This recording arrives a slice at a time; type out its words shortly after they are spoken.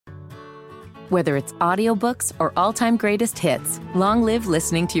Whether it's audiobooks or all-time greatest hits, long live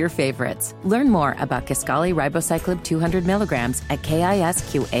listening to your favorites. Learn more about Kisqali Ribociclib 200 milligrams at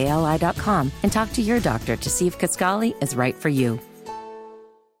KISQALI.com and talk to your doctor to see if Kisqali is right for you.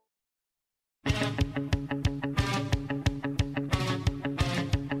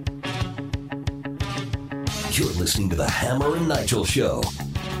 You're listening to the Hammer and Nigel Show.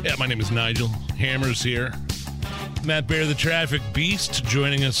 Yeah, my name is Nigel. Hammer's here. Matt BAIR, the traffic beast,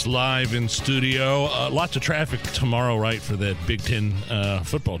 joining us live in studio. Lots of traffic tomorrow, right, for that Big Ten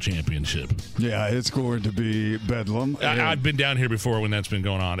football championship. Yeah, it's going to be bedlam. I've been down here before when that's been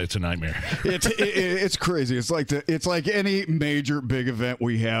going on. It's a nightmare. It's crazy. It's like any major big event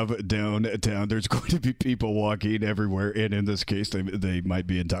we have downtown. There's going to be people walking everywhere, and in this case, they might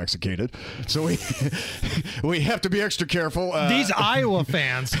be intoxicated. So we have to be extra careful. These Iowa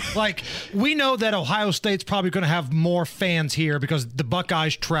fans, we know that Ohio State's probably going to have more fans here because the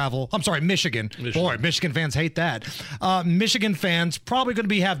Buckeyes travel. I'm sorry, Michigan. Boy, Michigan fans hate that. Michigan fans probably going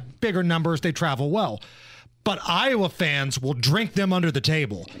to have bigger numbers. They travel well. But Iowa fans will drink them under the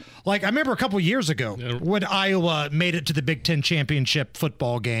table. I remember a couple years ago when Iowa made it to the Big Ten championship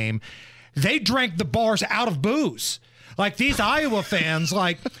football game, they drank the bars out of booze. These Iowa fans,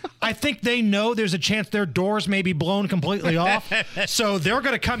 I think they know there's a chance their doors may be blown completely off. So they're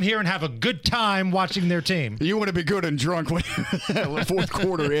going to come here and have a good time watching their team. You want to be good and drunk when the fourth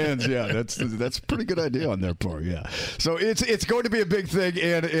quarter ends. Yeah, that's a pretty good idea on their part. Yeah. So it's going to be a big thing.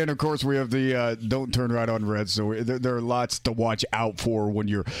 And of course, we have the don't turn right on red. So there are lots to watch out for when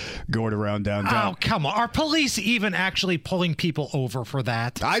you're going around downtown. Oh, come on. Are police even actually pulling people over for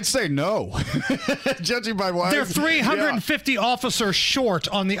that? I'd say no. Judging by what they're 350 officers short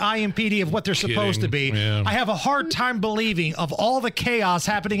on the IMPD of what they're supposed to be. Yeah. I have a hard time believing of all the chaos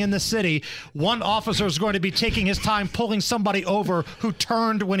happening in the city, one officer is going to be taking his time pulling somebody over who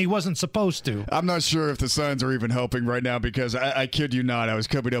turned when he wasn't supposed to. I'm not sure if the signs are even helping right now because I kid you not, I was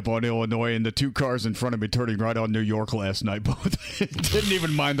coming up on Illinois and the two cars in front of me turning right on New York last night. Both didn't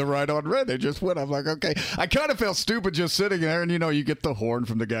even mind the right on red. They just went. I'm like, okay. I kind of felt stupid just sitting there and, you get the horn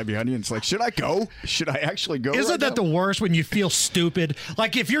from the guy behind you and it's like, should I go? Should I actually go? Isn't that the worst when you feel stupid?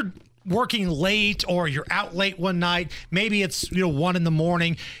 If you're working late or you're out late one night, maybe it's 1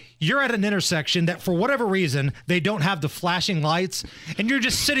 a.m, you're at an intersection that for whatever reason they don't have the flashing lights and you're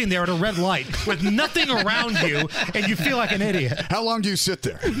just sitting there at a red light with nothing around you and you feel like an idiot. How long do you sit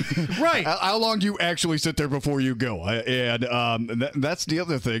there? Right. How long do you actually sit there before you go? And that's the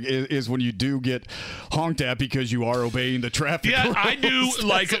other thing is when you do get honked at because you are obeying the traffic Yeah, rules.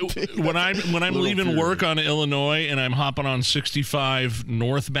 I do. When I'm leaving work on Illinois and I'm hopping on 65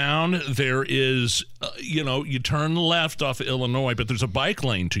 northbound, there is, you turn left off of Illinois, but there's a bike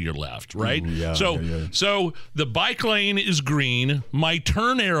lane to your left, right? Ooh, So the bike lane is green, my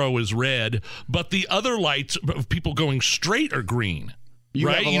turn arrow is red, but the other lights of people going straight are green.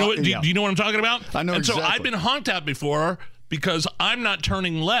 Right? Do you know what I'm talking about? I know exactly. So I've been honked at before because I'm not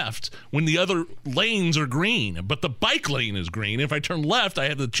turning left when the other lanes are green, but the bike lane is green. If I turn left, I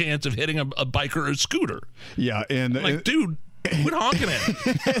have the chance of hitting a biker or a scooter. Yeah, and dude, quit honking at me.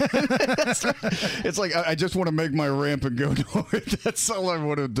 It's like I just want to make my ramp and go north. That's all I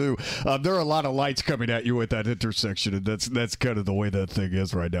want to do. There are a lot of lights coming at you at that intersection, and that's kind of the way that thing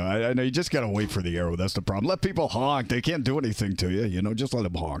is right now. I know you just got to wait for the arrow. That's the problem. Let people honk. They can't do anything to you. Just let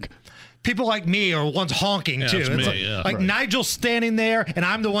them honk. People like me are ones honking, too. It's me, right. Nigel's standing there, and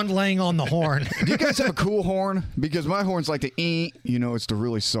I'm the one laying on the horn. Do you guys have a cool horn? Because my horn's like the it's the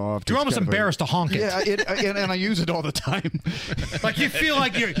really soft. You're almost embarrassed to honk it. Yeah, and I use it all the time. You feel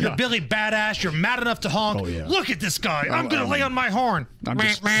like you're Billy Badass. You're mad enough to honk. Oh, yeah. Look at this guy. I'm going to lay on my horn. I'm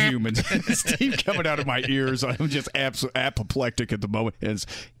just human. Steam coming out of my ears. I'm just apoplectic at the moment. And it's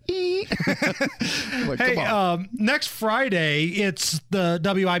next Friday, it's the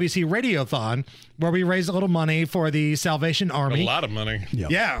WIBC Radiothon, where we raise a little money for the Salvation Army. A lot of money.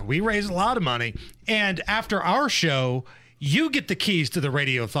 Yep. Yeah, we raise a lot of money. And after our show, you get the keys to the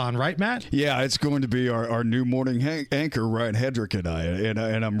Radiothon, right, Matt? Yeah, it's going to be our new morning anchor, Ryan Hedrick and I,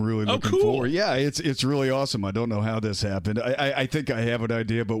 and I'm really looking forward. Yeah, it's really awesome. I don't know how this happened. I think I have an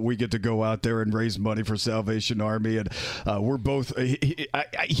idea, but we get to go out there and raise money for Salvation Army, and we're both.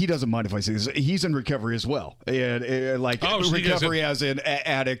 He doesn't mind if I say this. He's in recovery as well, and recovery as an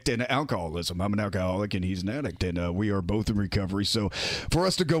addict and alcoholism. I'm an alcoholic, and he's an addict, and we are both in recovery. So for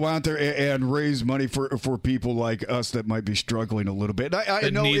us to go out there and raise money for people like us that might be be struggling a little bit. I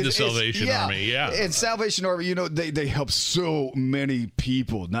know need the Salvation Army, yeah. And Salvation Army, they help so many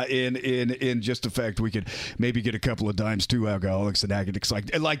people. Not in just the fact we could maybe get a couple of dimes to alcoholics and addicts,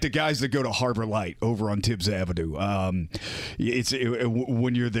 like the guys that go to Harbor Light over on Tibbs Avenue.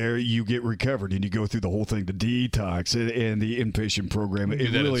 When you're there, you get recovered and you go through the whole thing, the detox and the inpatient program.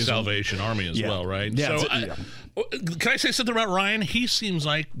 It really is Salvation Army as well, right? Yeah, so can I say something about Ryan? He seems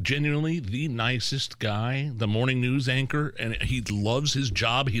like genuinely the nicest guy, the morning news anchor, and he loves his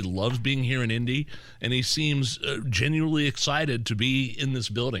job. He loves being here in Indy, and he seems genuinely excited to be in this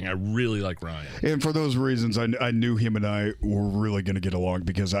building. I really like Ryan. And for those reasons, I knew him and I were really going to get along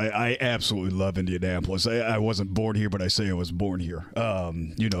because I absolutely love Indianapolis. I wasn't born here, but I say I was born here.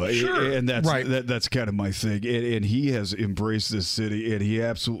 Sure. And that's right. That's kind of my thing. And he has embraced this city, and he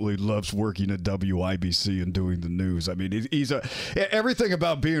absolutely loves working at WIBC and doing the news. I mean, everything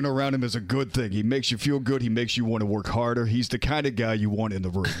about being around him is a good thing. He makes you feel good. He makes you want to work harder. He's the kind of guy you want in the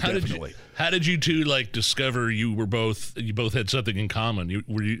room. Definitely. How did you two discover you both had something in common?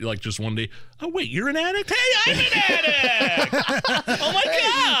 Were you just one day, oh wait, you're an addict? Hey, I'm an addict! Oh my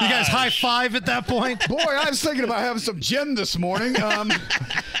God! You guys high five at that point? Boy, I was thinking about having some gin this morning.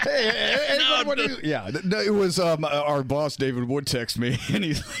 It was our boss David Wood texted me, and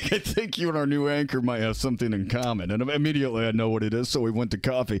he's like, I think you and our new anchor might have something in common. And immediately I know what it is, so we went to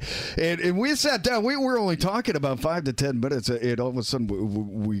coffee. And we sat down. We were only talking about 5 to 10 minutes, and all of a sudden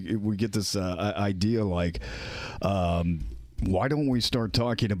we get this idea why don't we start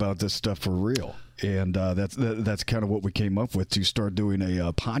talking about this stuff for real? And that's kind of what we came up with, to start doing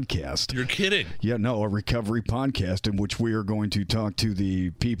a podcast. You're kidding? Yeah, no, a recovery podcast in which we are going to talk to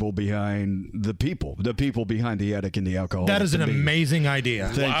the people behind the people behind the addict and the alcohol. That is an amazing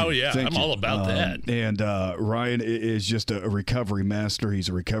idea. Wow, yeah, I'm all about that. And Ryan is just a recovery master. He's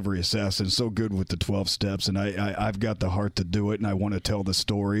a recovery assassin, so good with the 12 steps, and I've got the heart to do it, and I want to tell the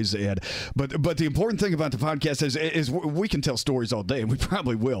stories. But the important thing about the podcast is we can tell stories all day, and we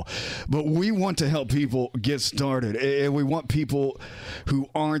probably will, but we want to help people get started, and we want people who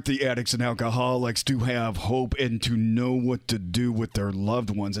aren't the addicts and alcoholics to have hope and to know what to do with their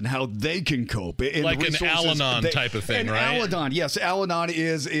loved ones and how they can cope. And like an Al-Anon type of thing, right? Al-Anon, yes. Al-Anon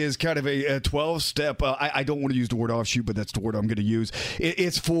is kind of a 12-step. I don't want to use the word offshoot, but that's the word I'm going to use.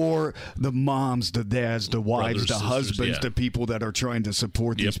 It's for the moms, the dads, the wives, the husbands, the people that are trying to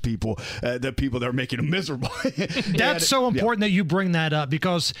support these people, the people that are making them miserable. That's so important that you bring that up,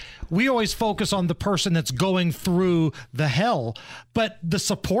 because we always focus on the person that's going through the hell, but the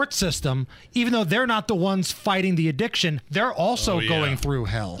support system, even though they're not the ones fighting the addiction, they're also going through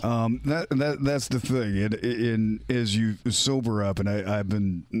hell. That's the thing. And as you sober up, and I've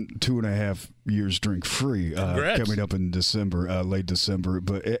been 2.5 years drink free coming up in December, late December,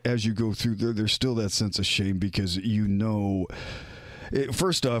 but as you go through there's still that sense of shame, because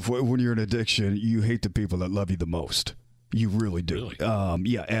first off, when you're in addiction, you hate the people that love you the most. You really do. Really?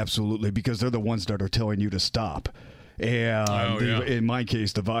 Yeah, absolutely, because they're the ones that are telling you to stop. And in my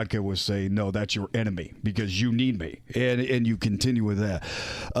case, the vodka was saying, no, that's your enemy because you need me. And you continue with that.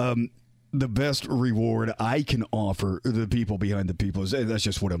 The best reward I can offer the people behind the people is, that's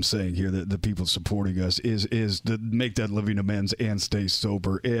just what I'm saying here, the people supporting us is to make that living amends and stay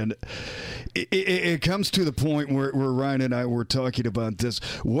sober. And it comes to the point where Ryan and I were talking about this.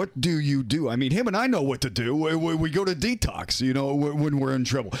 What do you do? I mean, him and I know what to do. We go to detox, when we're in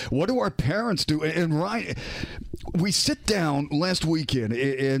trouble. What do our parents do? And Ryan, we sit down last weekend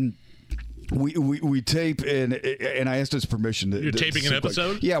and we tape, and I asked his permission. You're taping an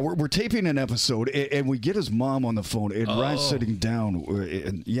episode? Yeah, we're taping an episode, and we get his mom on the phone, and Ryan's sitting down,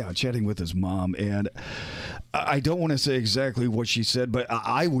 and chatting with his mom, and I don't want to say exactly what she said, but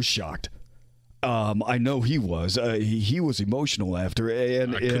I was shocked. I know he was. He was emotional after,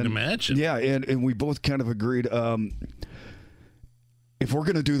 and I couldn't imagine. Yeah, and we both kind of agreed. If we're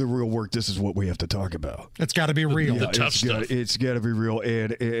going to do the real work, this is what we have to talk about. It's got to be real. The tough stuff. It's got to be real.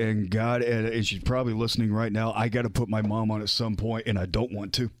 And God, and she's probably listening right now, I got to put my mom on at some point, and I don't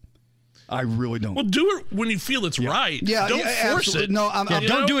want to. I really don't. Well, do it when you feel it's right. Yeah, don't force it. No,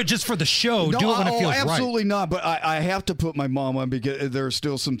 don't do it just for the show. No, do it when it feels right. Absolutely not. But I have to put my mom on, because there are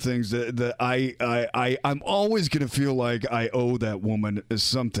still some things that I'm always going to feel like I owe that woman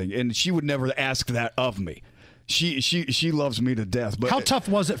something, and she would never ask that of me. She loves me to death. But how tough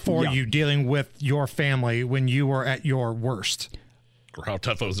was it for you dealing with your family when you were at your worst? Or how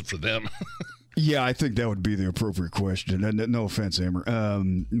tough was it for them? Yeah, I think that would be the appropriate question. And no offense, Amber,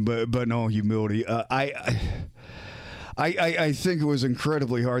 but in all humility, I think it was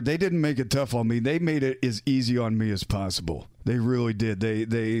incredibly hard. They didn't make it tough on me. They made it as easy on me as possible. They really did.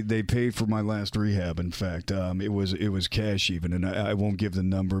 They paid for my last rehab. In fact, it was cash even, and I won't give the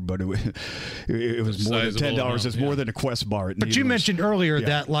number, but it was more than $10. It's more than a Quest bar. But you mentioned earlier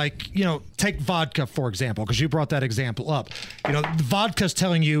that, like, take vodka for example, because you brought that example up. Vodka's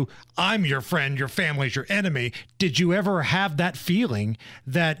telling you, I'm your friend, your family's your enemy. Did you ever have that feeling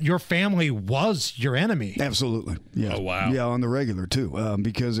that your family was your enemy? Absolutely. Yeah. Oh wow. Yeah, on the regular too,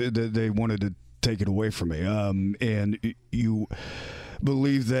 because they wanted to take it away from me, and you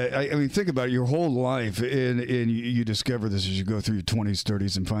believe that. I mean, think about it, your whole life, and you discover this as you go through your 20s,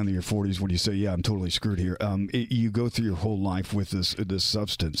 30s, and finally your 40s, when you say, "Yeah, I'm totally screwed here." You go through your whole life with this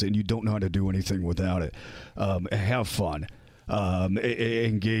substance, and you don't know how to do anything without it. Have fun.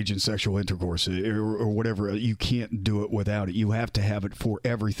 Engage in sexual intercourse or whatever. You can't do it without it. You have to have it for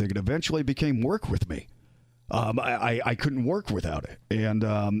everything. It eventually became work with me. I couldn't work without it. And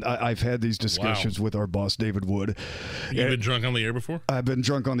I've had these discussions with our boss, David Wood. You've been drunk on the air before? I've been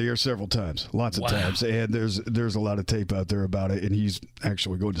drunk on the air several times, lots of times. And there's a lot of tape out there about it, and he's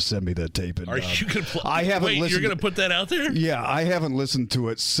actually going to send me that tape. And, Are you going to I haven't listened. You're going to put that out there? Yeah, I haven't listened to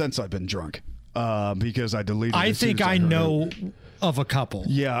it since I've been drunk because I deleted it. I think I know of a couple.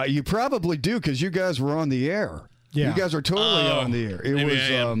 Yeah, you probably do because you guys were on the air. Yeah. You guys are totally on the air. It was...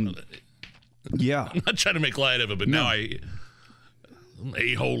 Yeah. I'm not trying to make light of it, but now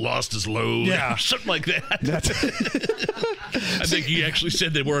a-hole lost his load. Yeah. Or something like that. I think you actually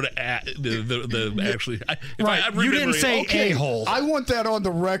said the word actually. You didn't say a-hole. I want that on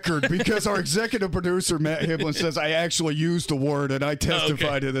the record because our executive producer, Matt Hiblin, says I actually used the word, and I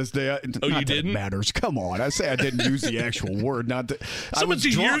testify to this day. Oh, you didn't? That matters. Come on. I say I didn't use the actual word. Not that I was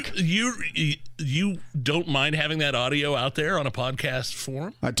drunk. You don't mind having that audio out there on a podcast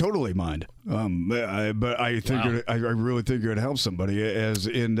forum? I totally mind. But I think I really think it would help somebody, as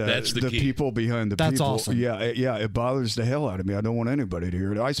in That's the key. people behind the That's people. Awesome. Yeah, it bothers the hell out of me. I don't want anybody to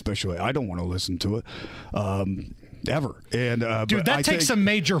hear it. I don't want to listen to it. Ever. And dude, that takes some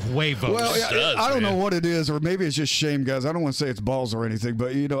major huevos. Well, I don't know what it is, or maybe it's just shame, guys. I don't want to say it's balls or anything,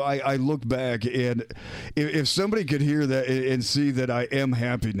 but I look back, and if somebody could hear that and see that I am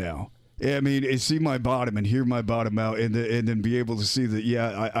happy now. I mean, see my bottom and hear my bottom out, and then be able to see that.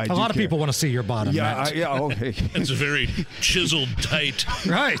 Yeah, I. A lot of people want to see your bottom. Yeah, okay. It's a very chiseled, tight.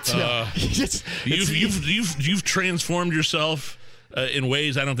 Right. You've transformed yourself in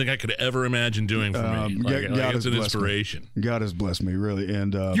ways I don't think I could ever imagine doing for me. God it's an inspiration. God has blessed me, really,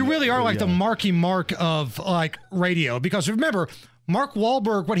 and you really are like the Marky Mark of like radio, because remember. Mark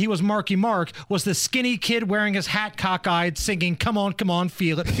Wahlberg, when he was Marky Mark, was the skinny kid wearing his hat cockeyed, singing, "Come on, come on,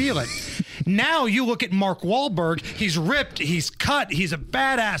 feel it, feel it." Now you look at Mark Wahlberg, he's ripped, he's cut, he's a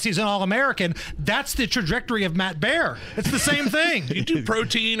badass, he's an All-American. That's the trajectory of Matt BAIR. It's the same thing. You do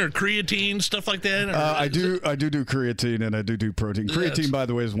protein or creatine, stuff like that? I do creatine, and I do protein. Creatine, by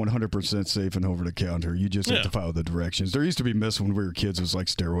the way, is 100% safe and over the counter. You just have to follow the directions. There used to be myths when we were kids. It was like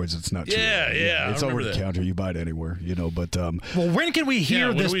steroids. It's not true. Yeah. It's over the counter. You buy it anywhere, but... Well, when can we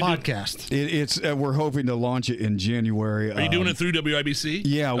hear this podcast? It's we're hoping to launch it in January. Are you doing it through WIBC?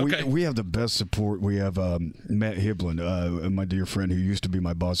 Yeah, we have the best support. We have Matt Hiblin, my dear friend who used to be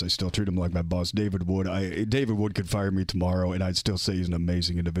my boss. I still treat him like my boss. David Wood. David Wood could fire me tomorrow, and I'd still say he's an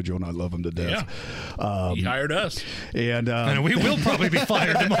amazing individual, and I love him to death. Yeah. He hired us. And we will probably be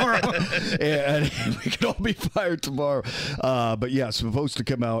fired tomorrow. and we could all be fired tomorrow. But yeah, it's supposed to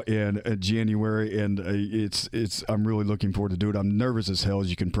come out in January, and I'm really looking forward to do it. I'm nervous as hell, as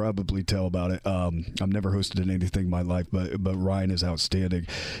you can probably tell about it. I've never hosted anything in my life, but Ryan is outstanding,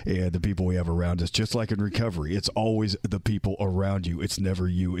 and the people we have around us, just like in recovery, it's always the people around you. It's never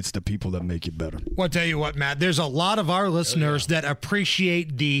you. It's the people that make you better. Well, I'll tell you what, Matt, there's a lot of our listeners that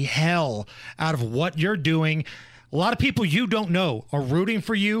appreciate the hell out of what you're doing. A lot of people you don't know are rooting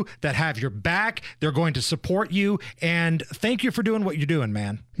for you, that have your back. They're going to support you. And thank you for doing what you're doing,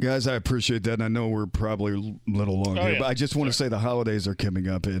 man. Guys, I appreciate that. And I know we're probably a little long here, but I just want to say the holidays are coming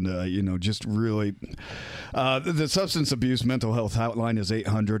up. And, just really, the substance abuse mental health hotline is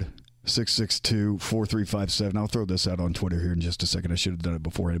 800-662-4357. I'll throw this out on Twitter here in just a second. I should have done it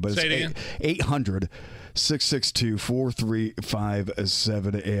beforehand. But it's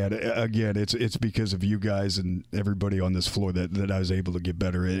 800-662-4357. And again, it's because of you guys and everybody on this floor that I was able to get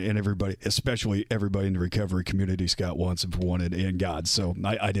better. And everybody, especially everybody in the recovery community, Scott wants and wanted, and God. So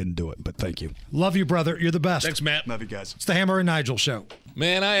I didn't do it, but thank you. Love you, brother. You're the best. Thanks, Matt. Love you guys. It's the Hammer and Nigel Show.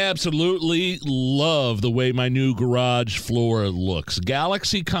 Man, I absolutely love the way my new garage floor looks.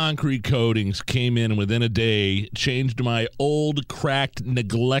 Galaxy Concrete Coatings came in within a day, changed my old, cracked,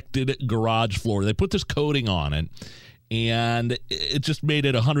 neglected garage floor. They put this coating on it, and it just made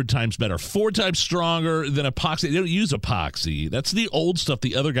it 100 times better. 4 times stronger than epoxy. They don't use epoxy. That's the old stuff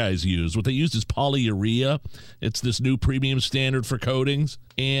the other guys use. What they use is polyurea. It's this new premium standard for coatings.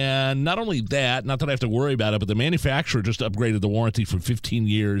 And not only that, not that I have to worry about it, but the manufacturer just upgraded the warranty from 15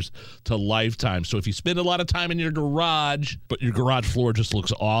 years to lifetime. So if you spend a lot of time in your garage, but your garage floor just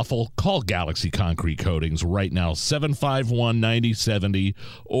looks awful, call Galaxy Concrete Coatings right now, 751-9070,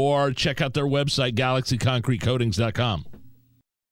 or check out their website, galaxyconcretecoatings.com.